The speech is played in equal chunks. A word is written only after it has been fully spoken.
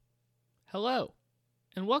Hello,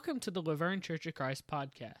 and welcome to the Laverne Church of Christ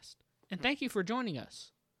podcast, and thank you for joining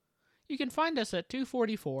us. You can find us at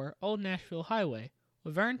 244 Old Nashville Highway,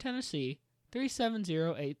 Laverne, Tennessee,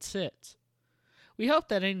 37086. We hope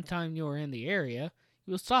that any time you are in the area,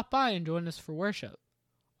 you will stop by and join us for worship.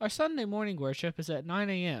 Our Sunday morning worship is at 9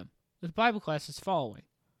 a.m., with Bible classes following.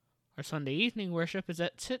 Our Sunday evening worship is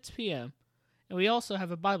at 6 p.m., and we also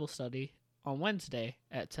have a Bible study on Wednesday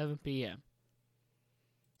at 7 p.m.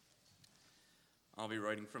 I'll be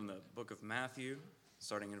writing from the book of Matthew,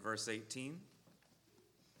 starting in verse 18.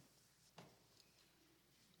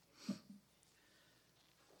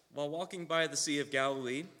 While walking by the Sea of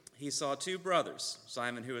Galilee, he saw two brothers,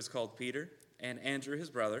 Simon, who is called Peter, and Andrew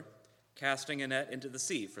his brother, casting a net into the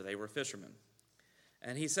sea, for they were fishermen.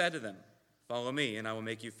 And he said to them, "Follow me, and I will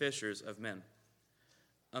make you fishers of men."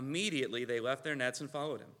 Immediately they left their nets and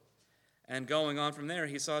followed him. And going on from there,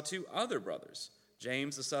 he saw two other brothers,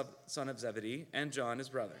 James the son of Zebedee, and John his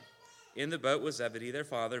brother. In the boat was Zebedee their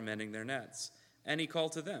father, mending their nets. And he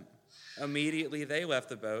called to them. Immediately they left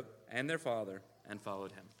the boat and their father and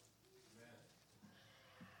followed him.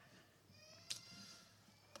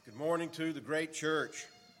 Good morning to the great church.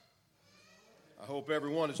 I hope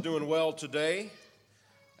everyone is doing well today.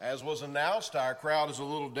 As was announced, our crowd is a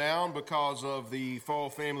little down because of the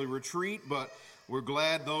fall family retreat, but we're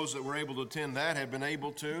glad those that were able to attend that have been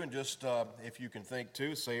able to, and just, if you can think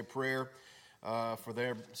to, say a prayer for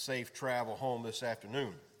their safe travel home this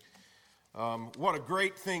afternoon. What a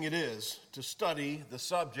great thing it is to study the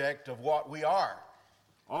subject of what we are.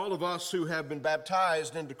 All of us who have been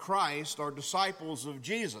baptized into Christ are disciples of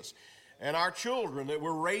Jesus. And our children that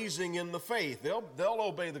we're raising in the faith, they'll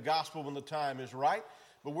obey the gospel when the time is right,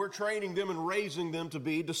 but we're training them and raising them to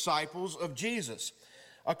be disciples of Jesus.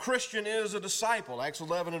 A Christian is a disciple, Acts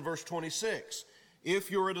 11 and verse 26.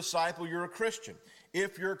 If you're a disciple, you're a Christian.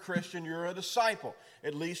 If you're a Christian, you're a disciple.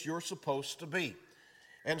 At least you're supposed to be.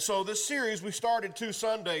 And so this series we started 2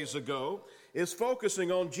 Sundays ago is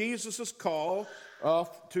focusing on Jesus' call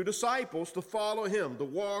to disciples to follow him, to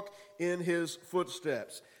walk in his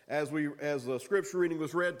footsteps. As the scripture reading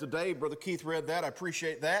was read today, Brother Keith read that, I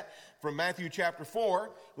appreciate that, from Matthew chapter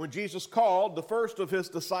 4, when Jesus called the first of his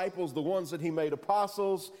disciples, the ones that he made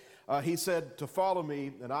apostles, he said, "To follow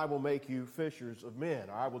me, and I will make you fishers of men."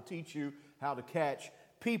 I will teach you how to catch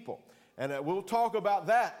people. And we'll talk about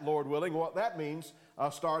that, Lord willing, what that means,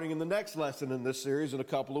 starting in the next lesson in this series in a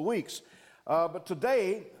couple of weeks. But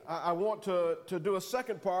today, I want to do a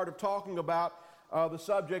second part of talking about the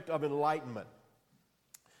subject of enlightenment.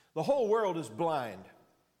 The whole world is blind.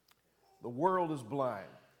 The world is blind.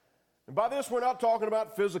 And by this, we're not talking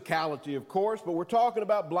about physicality, of course, but we're talking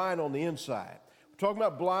about blind on the inside. We're talking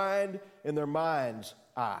about blind in their mind's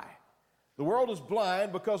eye. The world is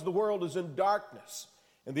blind because the world is in darkness.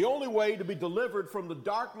 And the only way to be delivered from the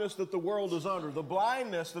darkness that the world is under, the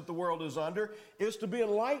blindness that the world is under, is to be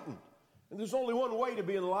enlightened. And there's only one way to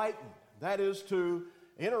be enlightened. That is to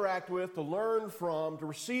interact with, to learn from, to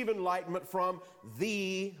receive enlightenment from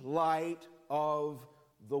the light of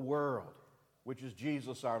the world, which is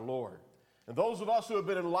Jesus our Lord. And those of us who have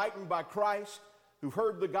been enlightened by Christ, who've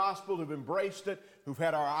heard the gospel, who've embraced it, who've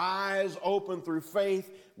had our eyes open through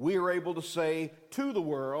faith, we are able to say to the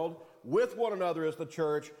world, with one another as the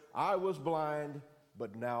church, "I was blind,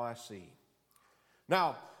 but now I see."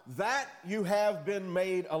 Now, that you have been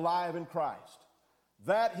made alive in Christ,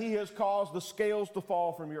 that he has caused the scales to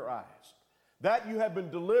fall from your eyes, that you have been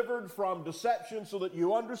delivered from deception so that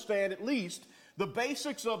you understand at least the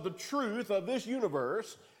basics of the truth of this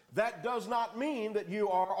universe, that does not mean that you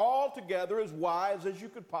are altogether as wise as you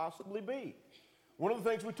could possibly be. One of the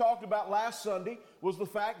things we talked about last Sunday was the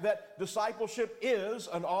fact that discipleship is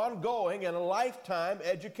an ongoing and a lifetime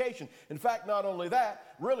education. In fact, not only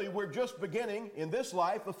that, really we're just beginning in this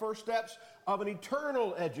life the first steps of an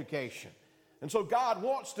eternal education. And so God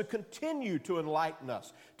wants to continue to enlighten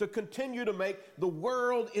us, to continue to make the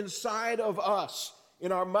world inside of us,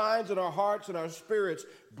 in our minds and our hearts and our spirits,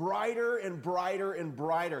 brighter and brighter and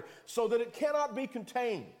brighter, so that it cannot be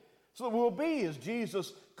contained. So that we'll be, as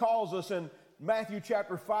Jesus calls us in Matthew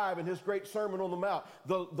chapter 5 in his great Sermon on the Mount,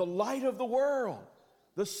 the light of the world,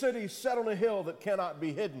 the city set on a hill that cannot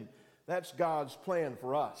be hidden. That's God's plan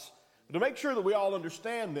for us. To make sure that we all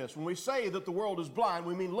understand this, when we say that the world is blind,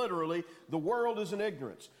 we mean literally the world is in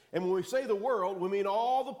ignorance. And when we say the world, we mean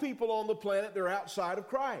all the people on the planet that are outside of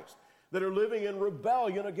Christ, that are living in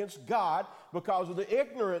rebellion against God because of the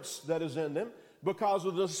ignorance that is in them, because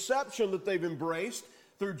of the deception that they've embraced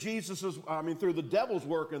through through the devil's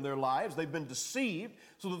work in their lives. They've been deceived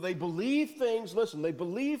so that they believe things, they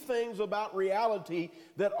believe things about reality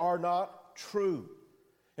that are not true.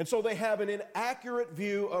 And so they have an inaccurate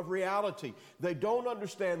view of reality. They don't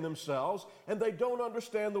understand themselves, and they don't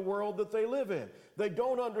understand the world that they live in. They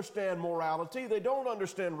don't understand morality. They don't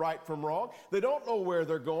understand right from wrong. They don't know where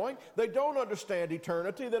they're going. They don't understand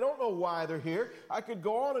eternity. They don't know why they're here. I could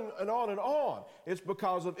go on and on and on. It's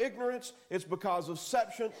because of ignorance. It's because of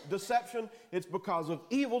deception. It's because of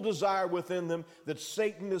evil desire within them that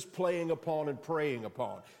Satan is playing upon and preying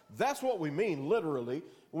upon. That's what we mean, literally,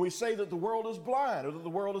 when we say that the world is blind or that the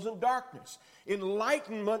world is in darkness.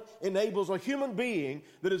 Enlightenment enables a human being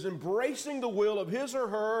that is embracing the will of his or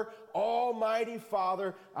her Almighty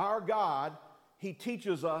Father, our God. He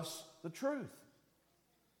teaches us the truth.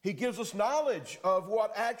 He gives us knowledge of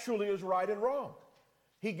what actually is right and wrong.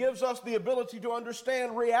 He gives us the ability to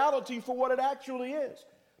understand reality for what it actually is,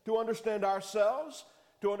 to understand ourselves,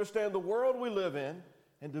 to understand the world we live in,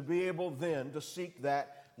 and to be able then to seek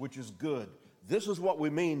that which is good. This is what we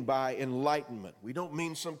mean by enlightenment. We don't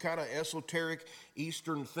mean some kind of esoteric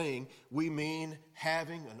Eastern thing. We mean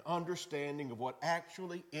having an understanding of what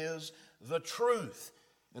actually is the truth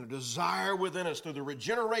and a desire within us through the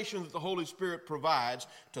regeneration that the Holy Spirit provides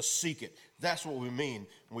to seek it. That's what we mean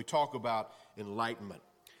when we talk about enlightenment.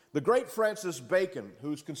 The great Francis Bacon,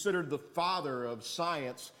 who's considered the father of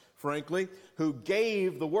science, frankly, who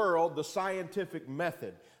gave the world the scientific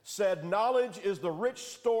method, said, "Knowledge is the rich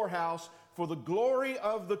storehouse for the glory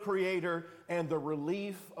of the Creator and the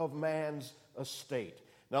relief of man's estate."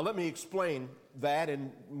 Now, let me explain that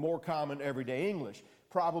in more common everyday English.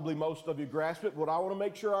 Probably most of you grasp it, but I want to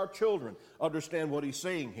make sure our children understand what he's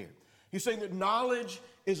saying here. He's saying that knowledge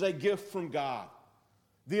is a gift from God.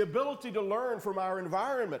 The ability to learn from our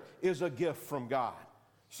environment is a gift from God.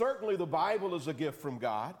 Certainly, the Bible is a gift from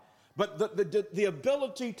God. But the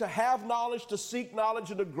ability to have knowledge, to seek knowledge,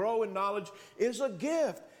 and to grow in knowledge is a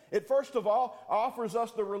gift. It, first of all, offers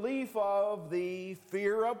us the relief of the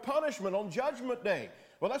fear of punishment on Judgment Day.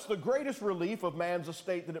 Well, that's the greatest relief of man's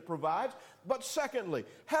estate that it provides. But secondly,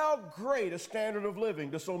 how great a standard of living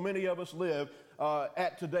do so many of us live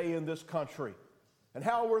at today in this country? And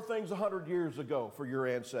how were things 100 years ago for your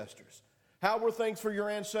ancestors? How were things for your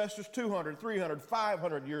ancestors 200, 300,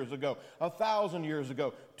 500 years ago, 1,000 years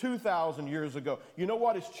ago, 2,000 years ago? You know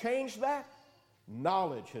what has changed that?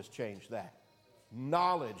 Knowledge has changed that.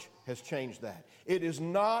 Knowledge has changed that. It is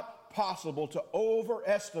not possible to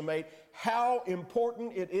overestimate how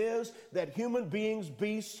important it is that human beings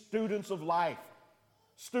be students of life,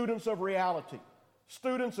 students of reality,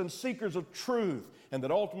 students and seekers of truth, and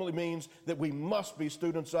that ultimately means that we must be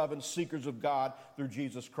students of and seekers of God through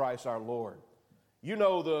Jesus Christ our Lord. You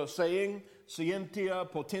know the saying, scientia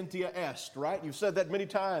potentia est, right? You've said that many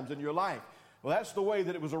times in your life. Well, that's the way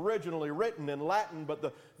that it was originally written in Latin, but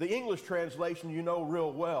the English translation you know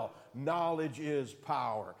real well. Knowledge is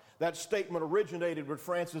power. That statement originated with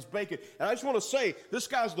Francis Bacon. And I just want to say, this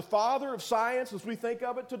guy's the father of science as we think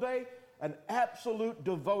of it today, an absolute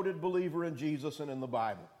devoted believer in Jesus and in the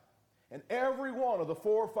Bible. And every one of the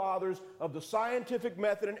forefathers of the scientific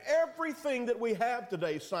method and everything that we have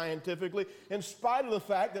today scientifically, in spite of the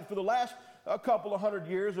fact that for the last a couple of 100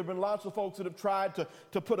 years, there have been lots of folks that have tried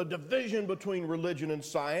to put a division between religion and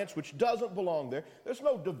science, which doesn't belong there. There's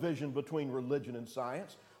no division between religion and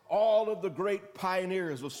science. All of the great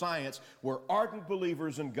pioneers of science were ardent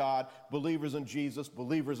believers in God, believers in Jesus,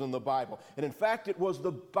 believers in the Bible. And in fact, it was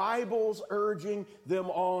the Bible's urging them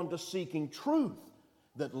on to seeking truth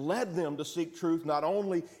that led them to seek truth not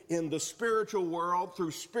only in the spiritual world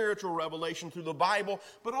through spiritual revelation through the Bible,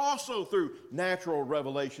 but also through natural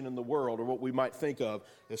revelation in the world, or what we might think of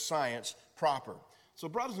as science proper. So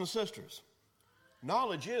brothers and sisters,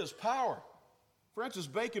 knowledge is power. Francis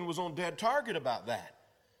Bacon was on dead target about that.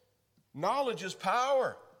 Knowledge is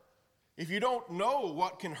power. If you don't know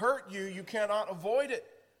what can hurt you, you cannot avoid it.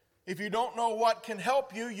 If you don't know what can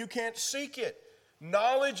help you, you can't seek it.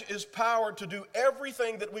 Knowledge is power to do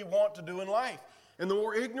everything that we want to do in life. And the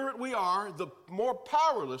more ignorant we are, the more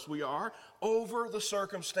powerless we are over the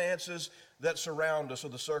circumstances that surround us or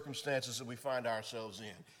the circumstances that we find ourselves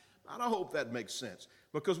in. And I hope that makes sense.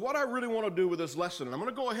 Because what I really want to do with this lesson, and I'm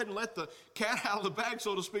going to go ahead and let the cat out of the bag,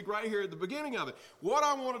 so to speak, right here at the beginning of it. What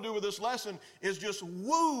I want to do with this lesson is just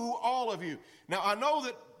woo all of you. Now, I know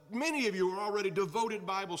that many of you are already devoted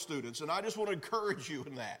Bible students, and I just want to encourage you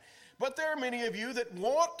in that. But there are many of you that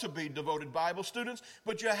want to be devoted Bible students,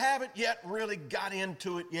 but you haven't yet really got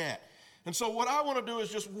into it yet. And so what I want to do is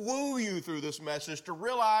just woo you through this message to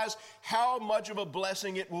realize how much of a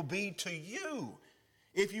blessing it will be to you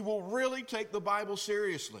if you will really take the Bible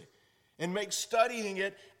seriously and make studying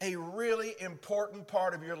it a really important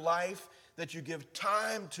part of your life that you give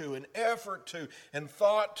time to and effort to and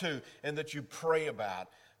thought to and that you pray about.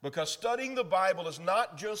 Because studying the Bible is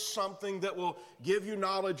not just something that will give you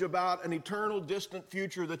knowledge about an eternal, distant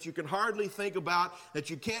future that you can hardly think about, that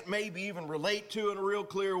you can't maybe even relate to in a real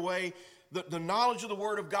clear way. The knowledge of the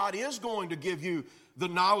Word of God is going to give you the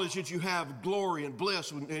knowledge that you have glory and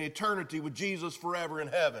bliss and eternity with Jesus forever in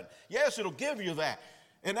heaven. Yes, it'll give you that.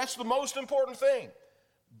 And that's the most important thing.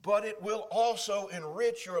 But it will also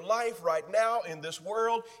enrich your life right now in this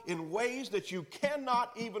world in ways that you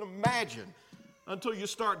cannot even imagine until you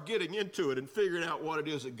start getting into it and figuring out what it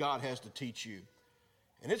is that God has to teach you.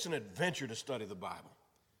 And it's an adventure to study the Bible.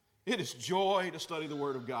 It is joy to study the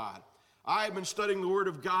Word of God. I've been studying the Word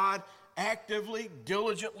of God actively,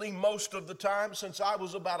 diligently most of the time since I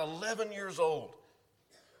was about 11 years old.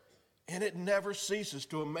 And it never ceases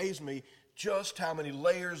to amaze me just how many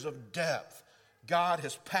layers of depth God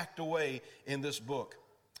has packed away in this book.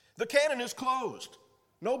 The canon is closed.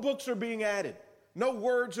 No books are being added. No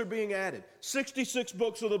words are being added. 66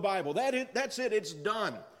 books of the Bible. That's it. It's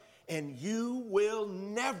done. And you will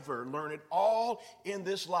never learn it all in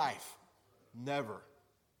this life. Never.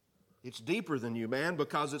 It's deeper than you, man,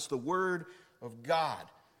 because it's the Word of God.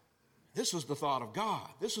 This is the thought of God.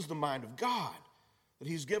 This is the mind of God that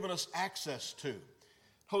He's given us access to.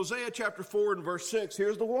 Hosea chapter 4 and verse 6,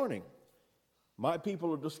 here's the warning. My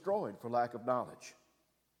people are destroyed for lack of knowledge.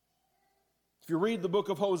 If you read the book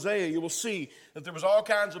of Hosea, you will see that there was all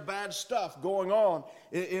kinds of bad stuff going on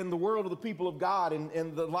in the world of the people of God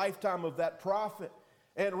in the lifetime of that prophet.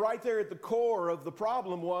 And right there at the core of the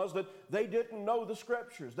problem was that they didn't know the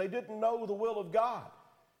Scriptures. They didn't know the will of God.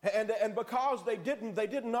 And because they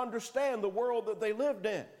didn't understand the world that they lived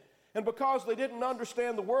in. And because they didn't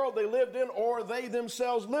understand the world they lived in, or they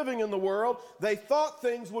themselves living in the world, they thought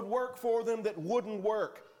things would work for them that wouldn't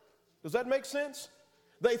work. Does that make sense?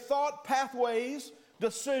 They thought pathways,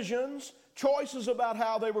 decisions, choices about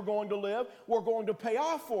how they were going to live were going to pay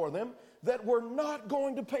off for them that were not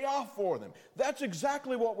going to pay off for them. That's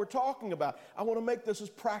exactly what we're talking about. I want to make this as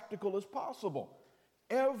practical as possible.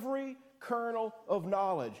 Every kernel of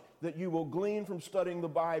knowledge that you will glean from studying the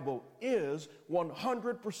Bible is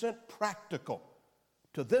 100% practical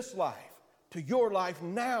to this life, to your life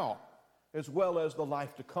now, as well as the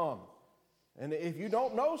life to come. And if you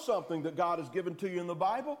don't know something that God has given to you in the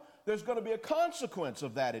Bible, there's going to be a consequence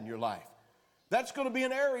of that in your life. That's going to be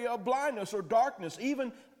an area of blindness or darkness,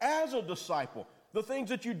 even as a disciple. The things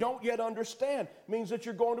that you don't yet understand means that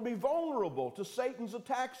you're going to be vulnerable to Satan's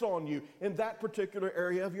attacks on you in that particular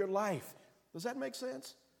area of your life. Does that make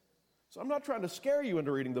sense? So I'm not trying to scare you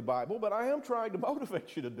into reading the Bible, but I am trying to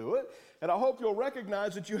motivate you to do it. And I hope you'll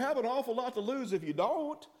recognize that you have an awful lot to lose if you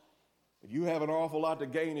don't, but you have an awful lot to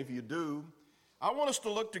gain if you do. I want us to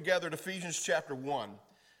look together at Ephesians chapter 1,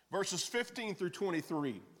 verses 15 through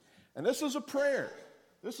 23. And this is a prayer.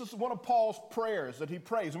 This is one of Paul's prayers that he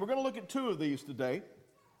prays. And we're going to look at two of these today,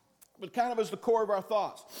 but kind of as the core of our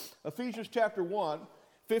thoughts. Ephesians chapter 1,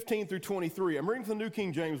 15 through 23. I'm reading from the New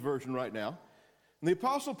King James Version right now. And the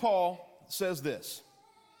Apostle Paul says this,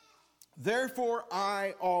 "Therefore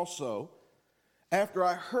I also, after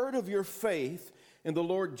I heard of your faith in the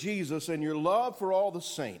Lord Jesus and your love for all the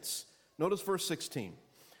saints," notice verse 16,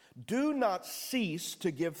 "do not cease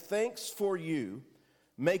to give thanks for you,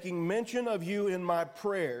 making mention of you in my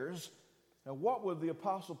prayers." Now, what would the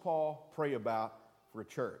Apostle Paul pray about for a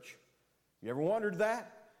church? You ever wondered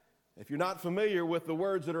that? If you're not familiar with the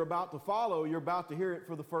words that are about to follow, you're about to hear it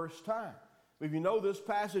for the first time. If you know this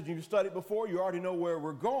passage and you've studied before, you already know where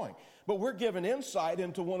we're going. But we're given insight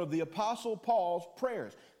into one of the Apostle Paul's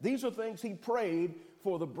prayers. These are things he prayed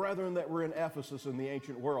for the brethren that were in Ephesus in the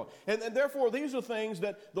ancient world. And therefore, these are things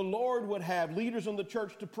that the Lord would have leaders in the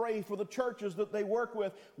church to pray for the churches that they work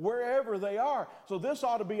with wherever they are. So this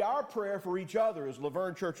ought to be our prayer for each other as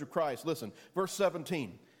Laverne Church of Christ. Listen, verse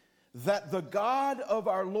 17. "That the God of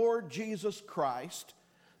our Lord Jesus Christ,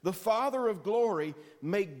 the Father of glory,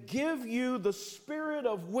 may give you the spirit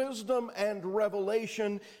of wisdom and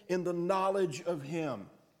revelation in the knowledge of Him."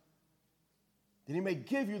 That He may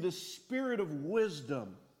give you the spirit of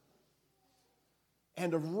wisdom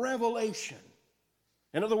and of revelation.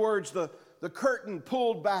 In other words, the curtain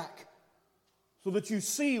pulled back so that you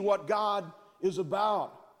see what God is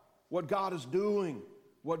about, what God is doing,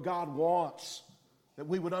 what God wants. That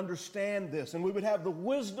we would understand this and we would have the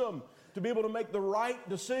wisdom to be able to make the right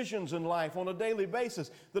decisions in life on a daily basis,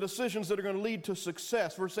 the decisions that are going to lead to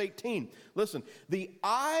success. Verse 18, listen, "the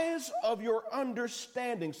eyes of your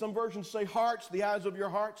understanding," some versions say hearts, the eyes of your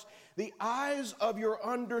hearts, "the eyes of your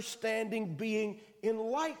understanding being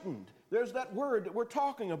enlightened." There's that word that we're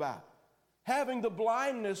talking about. Having the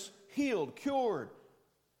blindness healed, cured,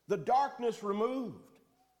 the darkness removed,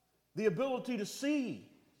 the ability to see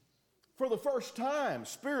for the first time,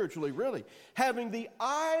 spiritually, really, having the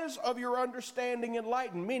eyes of your understanding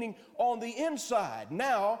enlightened, meaning on the inside.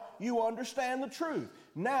 Now you understand the truth.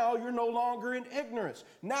 Now you're no longer in ignorance.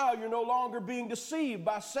 Now you're no longer being deceived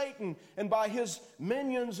by Satan and by his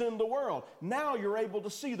minions in the world. Now you're able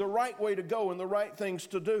to see the right way to go and the right things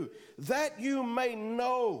to do, that you may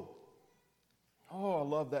know. Oh, I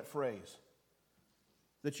love that phrase.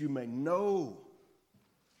 That you may know.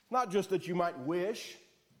 Not just that you might wish,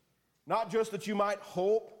 not just that you might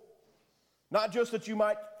hope, not just that you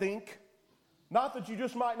might think, not that you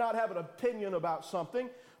just might not have an opinion about something.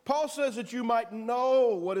 Paul says that you might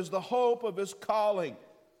know what is the hope of his calling.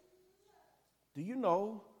 Do you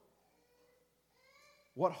know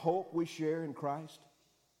what hope we share in Christ?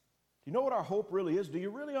 Do you know what our hope really is? Do you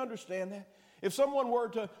really understand that? If someone were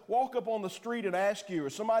to walk up on the street and ask you, or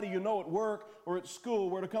somebody you know at work or at school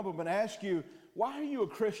were to come up and ask you, why are you a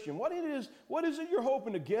Christian? What is it you're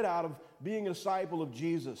hoping to get out of being a disciple of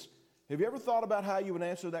Jesus? Have you ever thought about how you would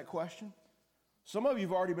answer that question? Some of you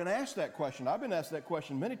have already been asked that question. I've been asked that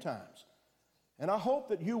question many times. And I hope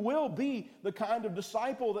that you will be the kind of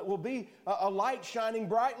disciple that will be a light shining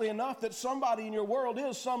brightly enough that somebody in your world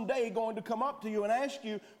is someday going to come up to you and ask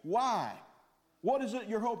you, why? What is it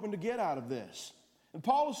you're hoping to get out of this? And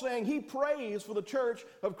Paul is saying he prays for the church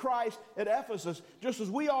of Christ at Ephesus, just as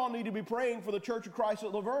we all need to be praying for the church of Christ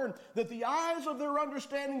at Laverne, that the eyes of their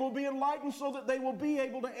understanding will be enlightened so that they will be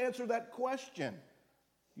able to answer that question.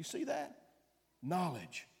 You see that?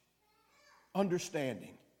 Knowledge,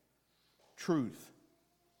 understanding, truth.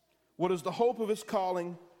 What is the hope of his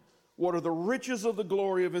calling? What are the riches of the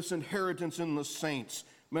glory of his inheritance in the saints?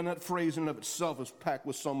 Man, that phrase in and of itself is packed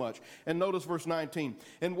with so much. And notice verse 19.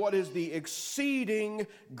 And what is the exceeding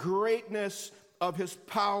greatness of his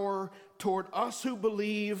power toward us who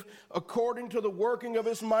believe, according to the working of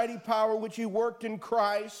his mighty power which he worked in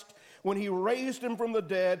Christ, when he raised him from the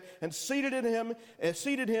dead and seated him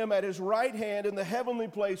at his right hand in the heavenly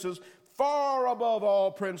places, far above all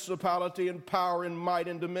principality and power and might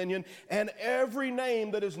and dominion, and every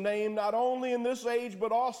name that is named, not only in this age,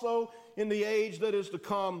 but also in the age that is to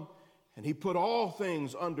come. And he put all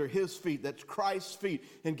things under his feet, that's Christ's feet,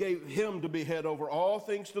 and gave him to be head over all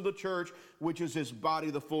things to the church, which is his body,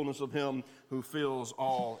 the fullness of him who fills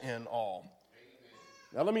all in all.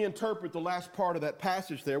 Now let me interpret the last part of that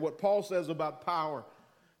passage there, what Paul says about power.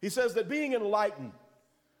 He says that being enlightened,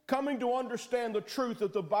 coming to understand the truth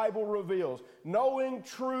that the Bible reveals, knowing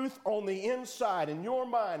truth on the inside, in your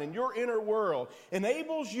mind, in your inner world,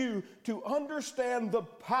 enables you to understand the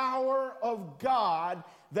power of God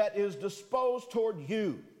that is disposed toward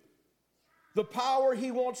you. The power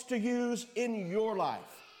he wants to use in your life.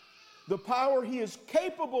 The power he is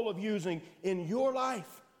capable of using in your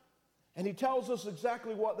life. And he tells us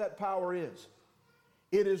exactly what that power is.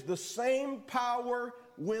 It is the same power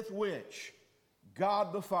with which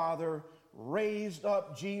God the Father raised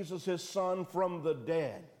up Jesus, his Son, from the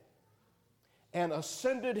dead and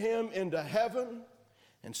ascended him into heaven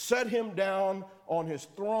and set him down on his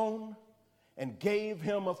throne and gave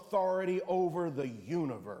him authority over the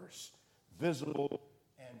universe, visible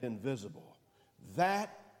and invisible.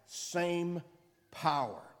 That same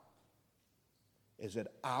power is at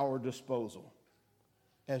our disposal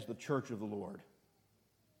as the church of the Lord.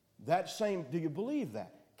 That same, do you believe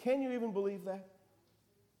that? Can you even believe that?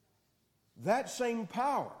 That same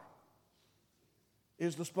power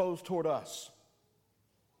is disposed toward us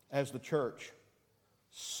as the church,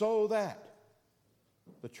 so that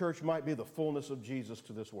the church might be the fullness of Jesus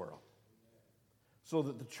to this world. So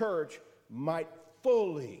that the church might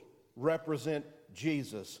fully represent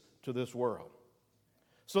Jesus to this world.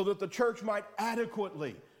 So that the church might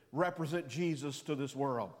adequately represent Jesus to this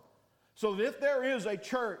world. So that if there is a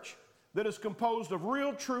church that is composed of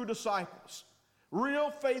real true disciples, real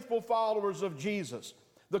faithful followers of Jesus,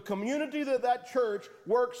 the community that church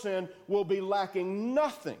works in will be lacking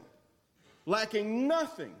nothing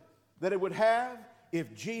that it would have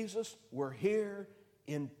if Jesus were here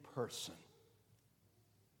in person.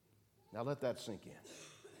 Now let that sink in.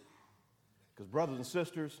 Because brothers and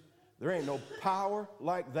sisters, there ain't no power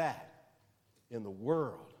like that in the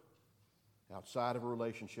world outside of a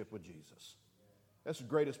relationship with Jesus. That's the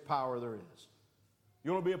greatest power there is.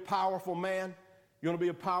 You want to be a powerful man? You want to be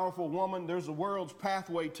a powerful woman? There's the world's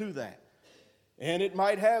pathway to that. And it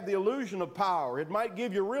might have the illusion of power. It might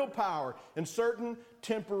give you real power in certain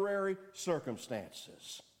temporary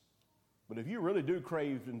circumstances. But if you really do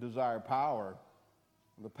crave and desire power,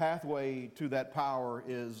 the pathway to that power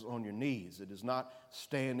is on your knees. It is not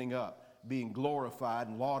standing up, being glorified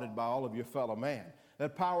and lauded by all of your fellow man.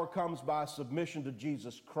 That power comes by submission to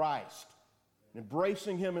Jesus Christ,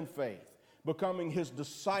 embracing him in faith, becoming his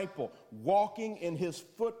disciple, walking in his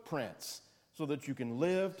footprints so that you can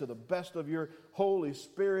live to the best of your Holy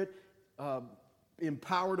Spirit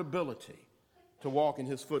empowered ability to walk in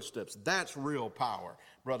his footsteps. That's real power,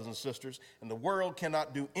 brothers and sisters. And the world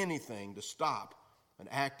cannot do anything to stop an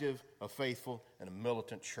active, a faithful, and a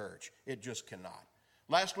militant church. It just cannot.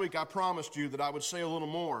 Last week I promised you that I would say a little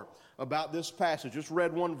more about this passage. Just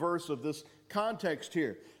read one verse of this context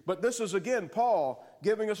here. But this is again Paul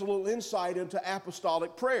giving us a little insight into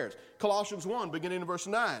apostolic prayers. Colossians 1, beginning in verse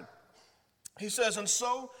 9. He says, "And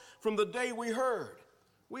so from the day we heard,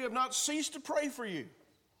 we have not ceased to pray for you."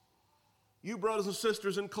 You brothers and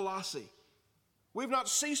sisters in Colossae, we've not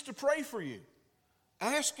ceased to pray for you,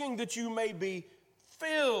 asking that you may be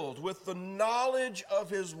filled with the knowledge of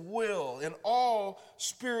his will in all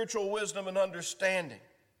spiritual wisdom and understanding.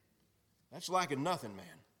 That's lacking nothing, man.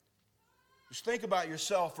 Just think about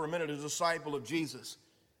yourself for a minute as a disciple of Jesus.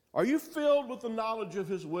 Are you filled with the knowledge of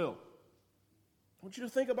his will? I want you to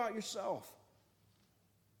think about yourself.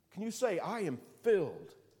 Can you say, I am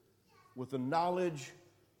filled with the knowledge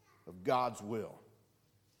of God's will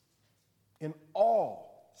in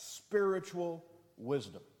all spiritual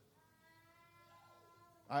wisdom?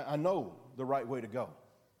 I know the right way to go.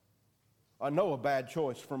 I know a bad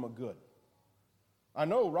choice from a good. I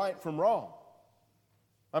know right from wrong.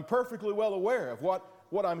 I'm perfectly well aware of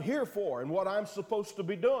what I'm here for and what I'm supposed to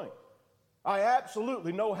be doing. I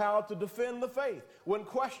absolutely know how to defend the faith when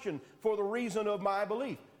questioned for the reason of my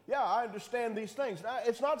belief. Yeah, I understand these things. Now,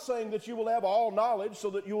 it's not saying that you will have all knowledge so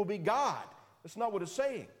that you will be God. That's not what it's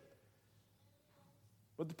saying.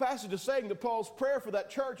 But the passage is saying that Paul's prayer for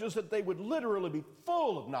that church is that they would literally be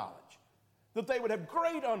full of knowledge, that they would have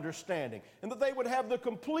great understanding, and that they would have the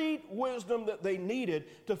complete wisdom that they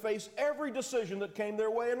needed to face every decision that came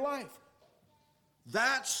their way in life.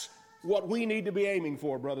 That's what we need to be aiming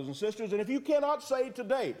for, brothers and sisters. And if you cannot say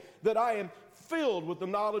today that I am filled with the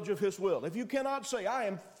knowledge of his will, if you cannot say I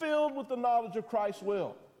am filled with the knowledge of Christ's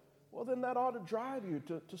will, well, then that ought to drive you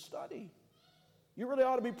to study. You really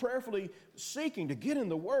ought to be prayerfully seeking to get in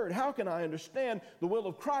the Word. How can I understand the will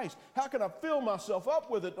of Christ? How can I fill myself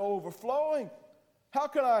up with it overflowing? How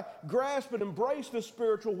can I grasp and embrace this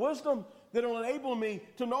spiritual wisdom that will enable me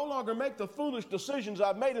to no longer make the foolish decisions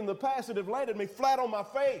I've made in the past that have landed me flat on my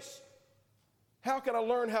face? How can I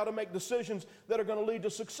learn how to make decisions that are going to lead to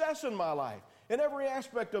success in my life, in every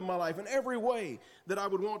aspect of my life, in every way that I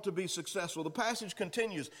would want to be successful? The passage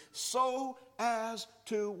continues, so as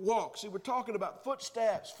to walk. See, we're talking about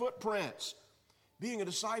footsteps, footprints. Being a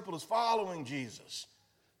disciple is following Jesus.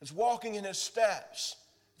 It's walking in his steps.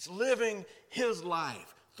 It's living his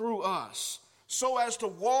life through us, so as to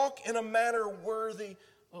walk in a manner worthy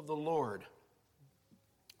of the Lord.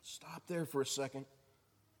 Stop there for a second.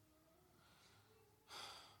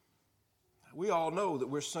 We all know that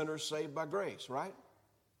we're sinners saved by grace, right?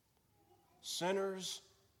 Sinners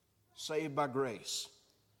saved by grace.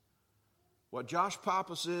 What Josh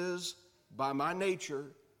Pappas is, by my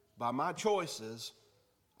nature, by my choices,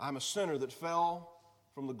 I'm a sinner that fell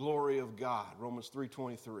from the glory of God, Romans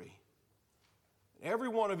 3:23. Every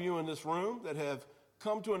one of you in this room that have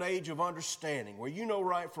come to an age of understanding, where you know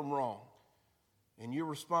right from wrong, and you're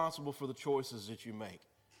responsible for the choices that you make.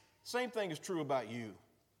 Same thing is true about you.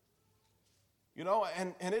 You know,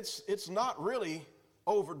 and it's not really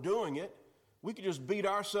overdoing it. We could just beat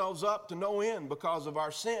ourselves up to no end because of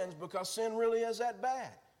our sins, because sin really is that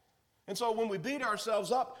bad. And so when we beat ourselves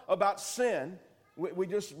up about sin, we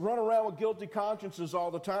just run around with guilty consciences all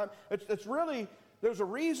the time. It's really, there's a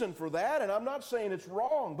reason for that, and I'm not saying it's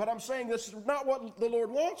wrong, but I'm saying this is not what the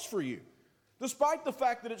Lord wants for you. Despite the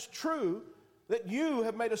fact that it's true that you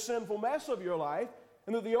have made a sinful mess of your life,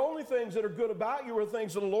 and that the only things that are good about you are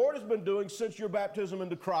things that the Lord has been doing since your baptism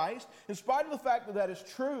into Christ. In spite of the fact that that is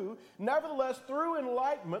true, nevertheless, through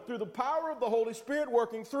enlightenment, through the power of the Holy Spirit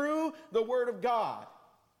working through the Word of God,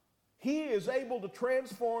 he is able to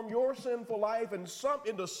transform your sinful life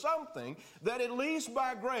into something that, at least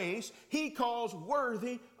by grace, he calls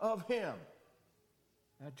worthy of him.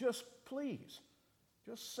 Now, just please,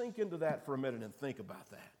 just sink into that for a minute and think about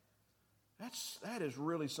that. That is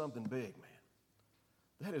really something big, man.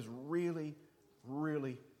 That is really,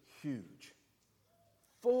 really huge.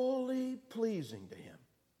 Fully pleasing to him.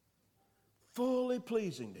 Fully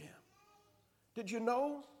pleasing to him. Did you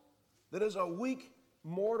know that as a weak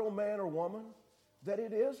mortal man or woman, that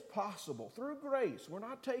it is possible through grace, we're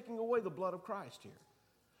not taking away the blood of Christ here,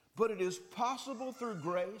 but it is possible through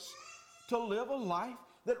grace to live a life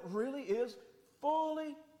that really is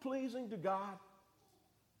fully pleasing to God?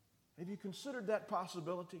 Have you considered that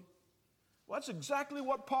possibility? Well, that's exactly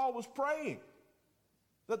what Paul was praying.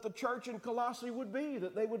 that the church in Colossae would be,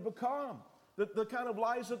 that they would become, the kind of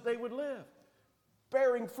lives that they would live,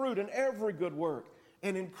 bearing fruit in every good work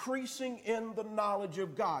and increasing in the knowledge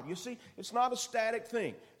of God. You see, it's not a static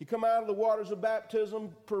thing. You come out of the waters of baptism,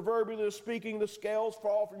 proverbially speaking, the scales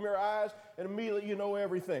fall from your eyes, and immediately you know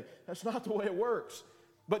everything. That's not the way it works.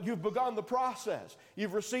 But you've begun the process.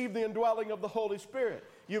 You've received the indwelling of the Holy Spirit.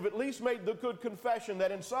 You've at least made the good confession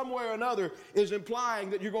that in some way or another is implying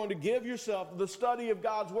that you're going to give yourself the study of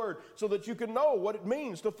God's Word so that you can know what it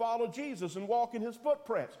means to follow Jesus and walk in His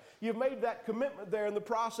footprints. You've made that commitment there and the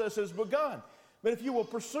process has begun. But if you will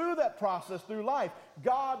pursue that process through life,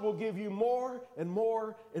 God will give you more and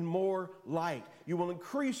more and more light. You will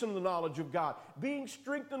increase in the knowledge of God, being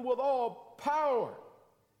strengthened with all power.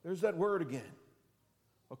 There's that word again.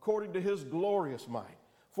 According to His glorious might.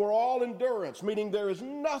 For all endurance, meaning there is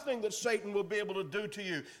nothing that Satan will be able to do to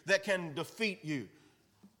you that can defeat you.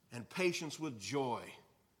 And patience with joy,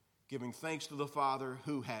 giving thanks to the Father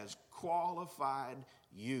who has qualified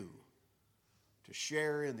you to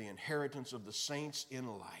share in the inheritance of the saints in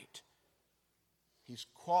light. He's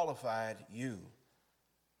qualified you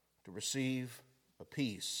to receive a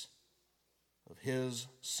piece of His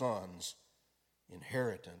Son's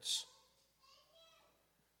inheritance,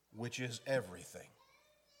 which is everything.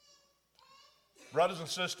 Brothers and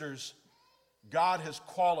sisters, God has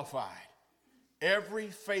qualified every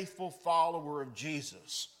faithful follower of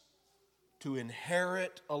Jesus to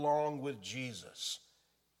inherit along with Jesus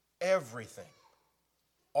everything,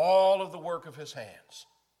 all of the work of His hands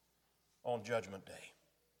on Judgment Day.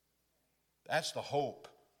 That's the hope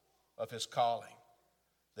of His calling,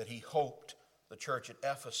 that He hoped the church at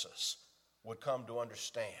Ephesus would come to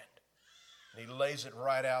understand. And He lays it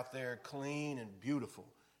right out there clean and beautiful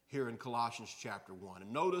here in Colossians chapter 1.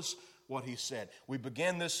 And notice what he said. We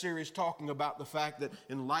began this series talking about the fact that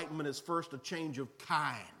enlightenment is first a change of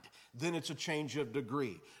kind. Then it's a change of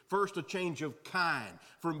degree. First, a change of kind,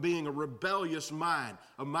 from being a rebellious mind,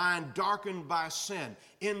 a mind darkened by sin,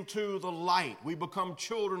 into the light. We become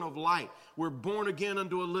children of light. We're born again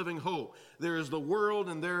unto a living hope. There is the world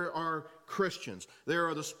and there are Christians. There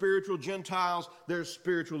are the spiritual Gentiles, there's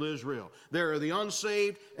spiritual Israel. There are the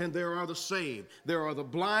unsaved and there are the saved. There are the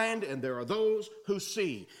blind and there are those who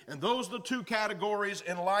see. And those are the two categories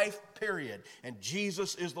in life, period. And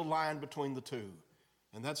Jesus is the line between the two.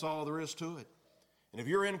 And that's all there is to it. And if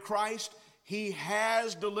you're in Christ, He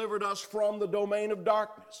has delivered us from the domain of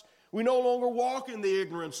darkness. We no longer walk in the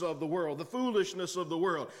ignorance of the world, the foolishness of the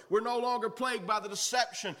world. We're no longer plagued by the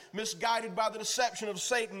deception, misguided by the deception of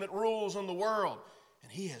Satan that rules in the world.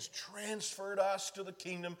 And He has transferred us to the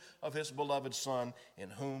kingdom of His beloved Son, in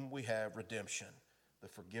whom we have redemption, the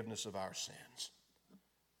forgiveness of our sins.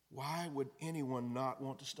 Why would anyone not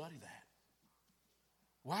want to study that?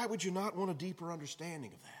 Why would you not want a deeper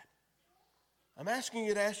understanding of that? I'm asking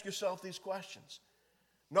you to ask yourself these questions,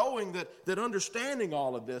 knowing that understanding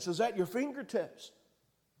all of this is at your fingertips.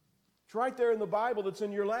 It's right there in the Bible that's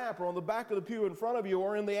in your lap or on the back of the pew in front of you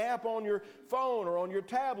or in the app on your phone or on your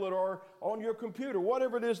tablet or on your computer,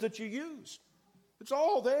 whatever it is that you use. It's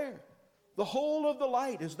all there. The whole of the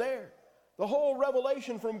light is there. The whole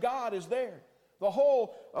revelation from God is there. The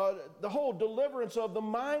whole deliverance of the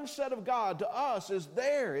mindset of God to us is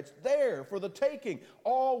there. It's there for the taking.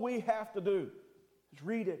 All we have to do is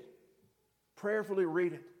read it, prayerfully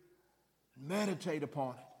read it, meditate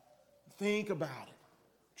upon it, think about it,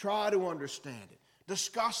 try to understand it,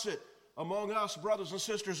 discuss it among us, brothers and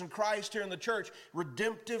sisters in Christ here in the church.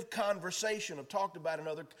 Redemptive conversation. I've talked about in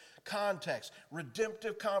other contexts.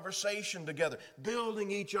 Redemptive conversation together.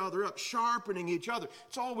 Building each other up. Sharpening each other.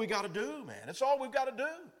 It's all we got to do, man. It's all we've got to do.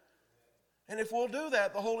 And if we'll do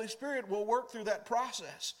that, the Holy Spirit will work through that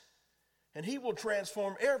process. And He will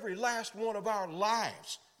transform every last one of our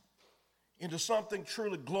lives into something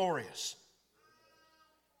truly glorious.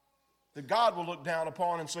 That God will look down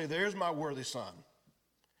upon and say, there's my worthy son.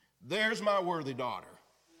 There's my worthy daughter.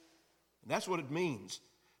 And that's what it means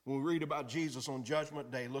when we read about Jesus on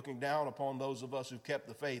Judgment Day, looking down upon those of us who've kept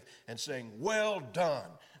the faith and saying, well done,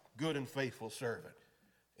 good and faithful servant.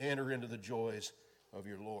 Enter into the joys of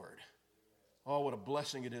your Lord. Oh, what a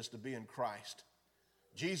blessing it is to be in Christ.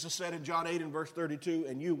 Jesus said in John 8 and verse 32,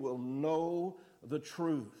 and you will know the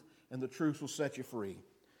truth, and the truth will set you free.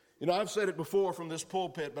 You know, I've said it before from this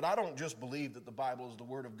pulpit, but I don't just believe that the Bible is the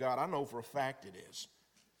Word of God. I know for a fact it is.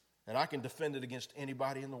 And I can defend it against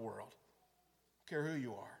anybody in the world. I don't care who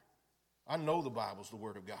you are. I know the Bible's the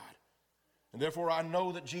Word of God. And therefore I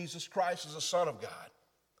know that Jesus Christ is the Son of God.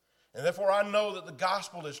 And therefore I know that the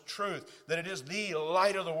gospel is truth, that it is the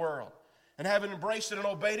light of the world. and having embraced it and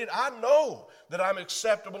obeyed it, I know that I'm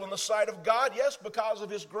acceptable in the sight of God, yes, because of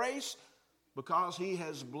His grace, because He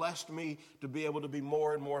has blessed me to be able to be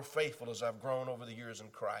more and more faithful as I've grown over the years in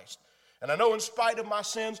Christ. And I know in spite of my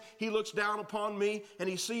sins, He looks down upon me and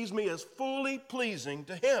He sees me as fully pleasing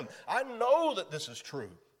to Him. I know that this is true.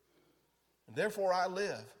 And therefore I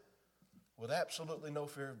live with absolutely no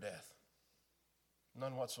fear of death.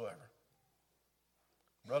 None whatsoever.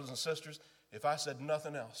 Brothers and sisters, if I said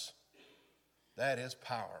nothing else, that is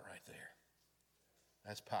power right there.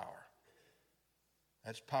 That's power.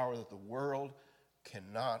 That's power that the world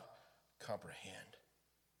cannot comprehend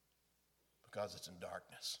because it's in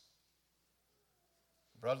darkness.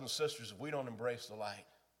 Brothers and sisters, if we don't embrace the light,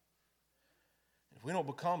 if we don't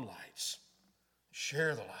become lights,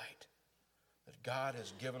 share the light that God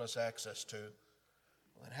has given us access to,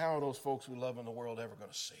 then how are those folks we love in the world ever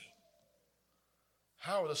going to see?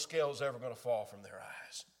 How are the scales ever going to fall from their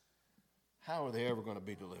eyes? How are they ever going to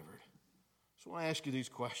be delivered? So I want to ask you these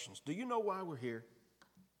questions. Do you know why we're here?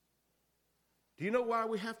 Do you know why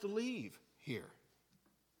we have to leave here?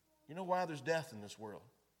 You know why there's death in this world?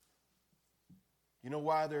 You know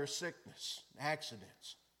why there's sickness,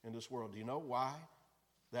 accidents in this world? Do you know why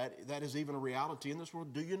that is even a reality in this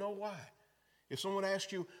world? Do you know why? If someone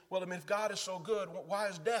asks you, well, if God is so good, why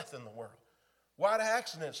is death in the world? Why do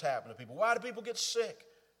accidents happen to people? Why do people get sick?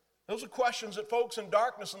 Those are questions that folks in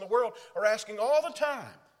darkness in the world are asking all the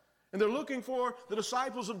time. And they're looking for the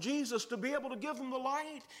disciples of Jesus to be able to give them the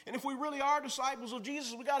light. And if we really are disciples of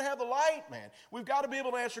Jesus, we've got to have the light, man. We've got to be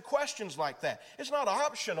able to answer questions like that. It's not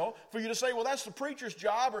optional for you to say, well, that's the preacher's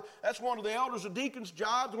job, or that's one of the elders or deacons'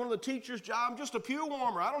 jobs, one of the teacher's job. I'm just a pew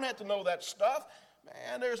warmer. I don't have to know that stuff.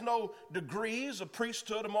 Man, there's no degrees of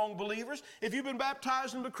priesthood among believers. If you've been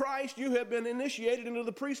baptized into Christ, you have been initiated into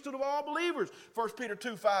the priesthood of all believers. 1 Peter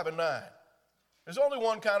 2, 5, and 9. There's only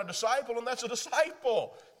one kind of disciple, and that's a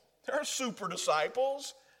disciple. There are super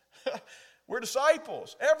disciples. We're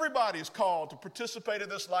disciples. Everybody's called to participate in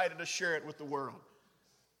this light and to share it with the world.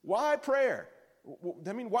 Why prayer?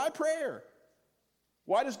 Why prayer?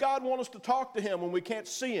 Why does God want us to talk to Him when we can't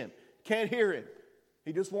see Him, can't hear Him?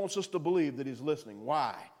 He just wants us to believe that He's listening.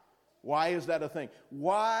 Why? Why is that a thing?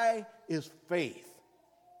 Why is faith?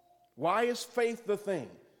 Why is faith the thing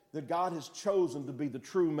that God has chosen to be the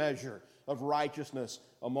true measure of righteousness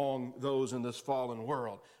among those in this fallen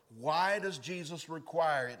world? Why does Jesus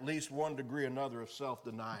require at least one degree or another of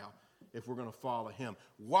self-denial if we're going to follow Him?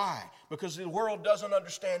 Why? Because the world doesn't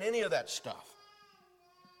understand any of that stuff.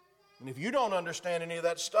 And if you don't understand any of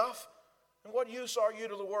that stuff, then what use are you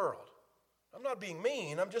to the world? I'm not being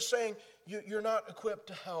mean. I'm just saying you're not equipped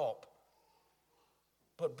to help.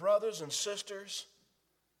 But brothers and sisters,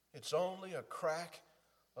 it's only a crack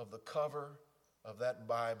of the cover of that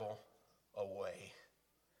Bible away.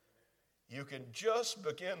 You can just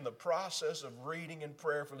begin the process of reading and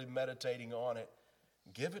prayerfully meditating on it.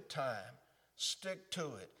 Give it time. Stick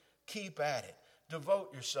to it. Keep at it.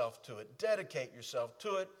 Devote yourself to it. Dedicate yourself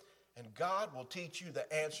to it. And God will teach you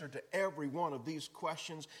the answer to every one of these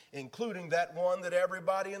questions, including that one that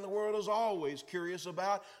everybody in the world is always curious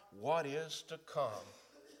about. What is to come?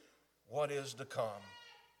 What is to come?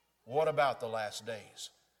 What about the last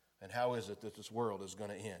days? And how is it that this world is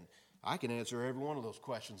going to end? I can answer every one of those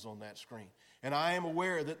questions on that screen. And I am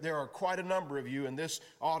aware that there are quite a number of you in this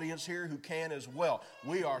audience here who can as well.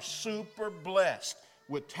 We are super blessed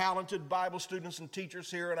with talented Bible students and teachers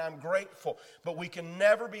here, and I'm grateful. But we can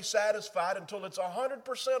never be satisfied until it's 100%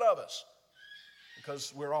 of us,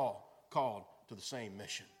 because we're all called to the same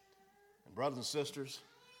mission. And brothers and sisters,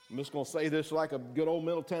 I'm just going to say this like a good old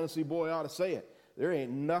Middle Tennessee boy ought to say it. There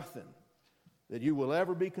ain't nothing that you will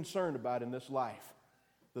ever be concerned about in this life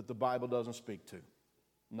that the Bible doesn't speak to.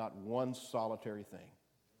 Not one solitary thing.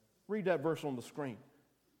 Read that verse on the screen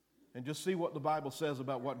and just see what the Bible says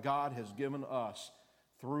about what God has given us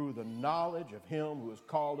through the knowledge of Him who has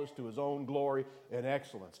called us to His own glory and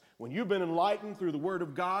excellence. When you've been enlightened through the Word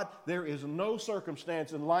of God, there is no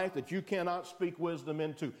circumstance in life that you cannot speak wisdom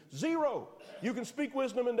into. Zero. You can speak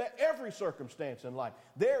wisdom into every circumstance in life.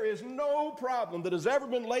 There is no problem that has ever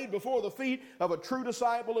been laid before the feet of a true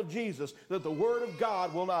disciple of Jesus that the Word of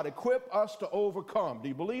God will not equip us to overcome. Do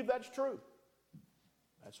you believe that's true?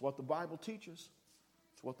 That's what the Bible teaches.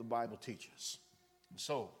 It's what the Bible teaches.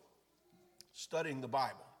 So, studying the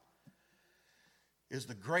Bible is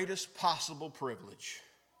the greatest possible privilege,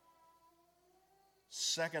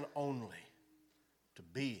 second only to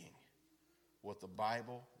being what the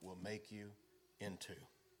Bible will make you into.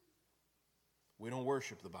 We don't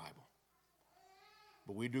worship the Bible,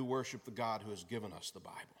 but we do worship the God who has given us the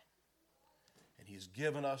Bible. And He's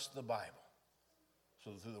given us the Bible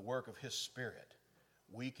so that through the work of His Spirit,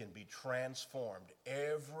 we can be transformed,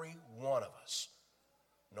 every one of us,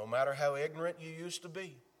 no matter how ignorant you used to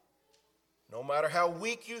be, no matter how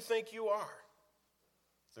weak you think you are.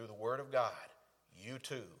 Through the Word of God, you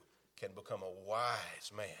too can become a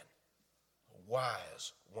wise man, a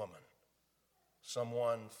wise woman,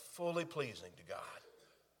 someone fully pleasing to God,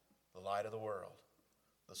 the light of the world,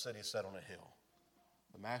 the city set on a hill.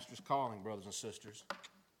 The Master's calling, brothers and sisters.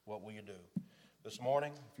 What will you do? This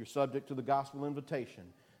morning, if you're subject to the gospel invitation,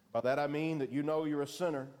 by that I mean that you know you're a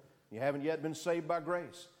sinner, you haven't yet been saved by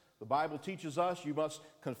grace. The Bible teaches us you must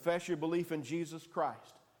confess your belief in Jesus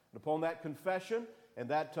Christ. And upon that confession and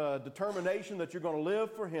that determination that you're going to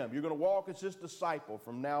live for Him, you're going to walk as His disciple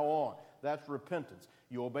from now on. That's repentance.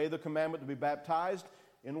 You obey the commandment to be baptized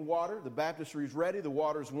in water. The baptistry is ready, the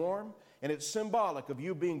water's warm, and it's symbolic of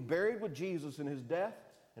you being buried with Jesus in His death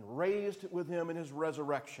and raised with Him in His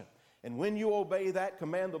resurrection. And when you obey that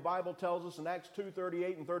command, the Bible tells us in Acts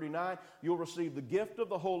 2:38 and 39, you'll receive the gift of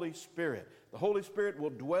the Holy Spirit. The Holy Spirit will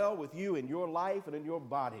dwell with you in your life and in your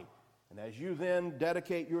body. And as you then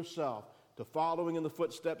dedicate yourself to following in the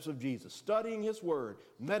footsteps of Jesus, studying His Word,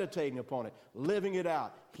 meditating upon it, living it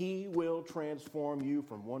out, He will transform you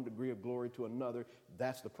from one degree of glory to another.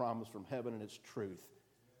 That's the promise from heaven, and it's truth.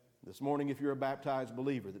 This morning, if you're a baptized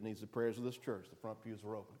believer that needs the prayers of this church, the front pews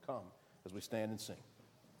are open. Come as we stand and sing.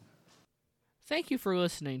 Thank you for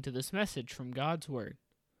listening to this message from God's Word.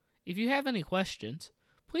 If you have any questions,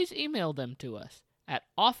 please email them to us at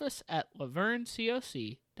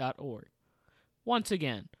office@lavergnecoc.org. Once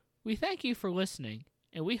again, we thank you for listening,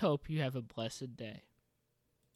 and we hope you have a blessed day.